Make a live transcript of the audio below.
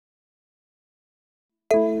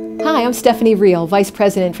Hi, I'm Stephanie Reel, Vice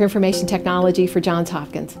President for Information Technology for Johns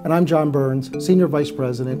Hopkins. And I'm John Burns, Senior Vice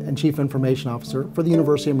President and Chief Information Officer for the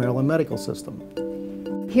University of Maryland Medical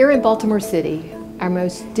System. Here in Baltimore City, our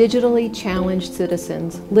most digitally challenged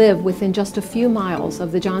citizens live within just a few miles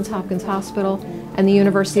of the Johns Hopkins Hospital and the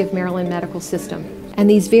University of Maryland Medical System. And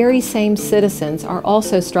these very same citizens are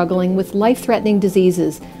also struggling with life-threatening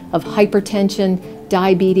diseases of hypertension,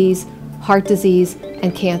 diabetes, heart disease,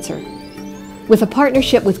 and cancer. With a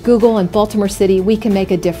partnership with Google and Baltimore City, we can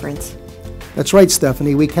make a difference. That's right,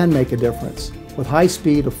 Stephanie, we can make a difference. With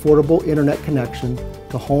high-speed, affordable internet connection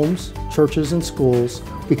to homes, churches, and schools,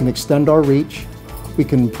 we can extend our reach, we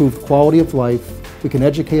can improve quality of life, we can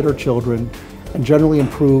educate our children, and generally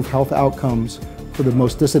improve health outcomes for the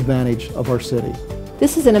most disadvantaged of our city.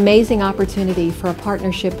 This is an amazing opportunity for a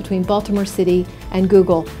partnership between Baltimore City and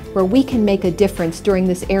Google, where we can make a difference during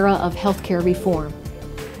this era of healthcare reform.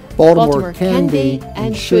 Baltimore can be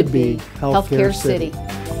and should be Healthcare City.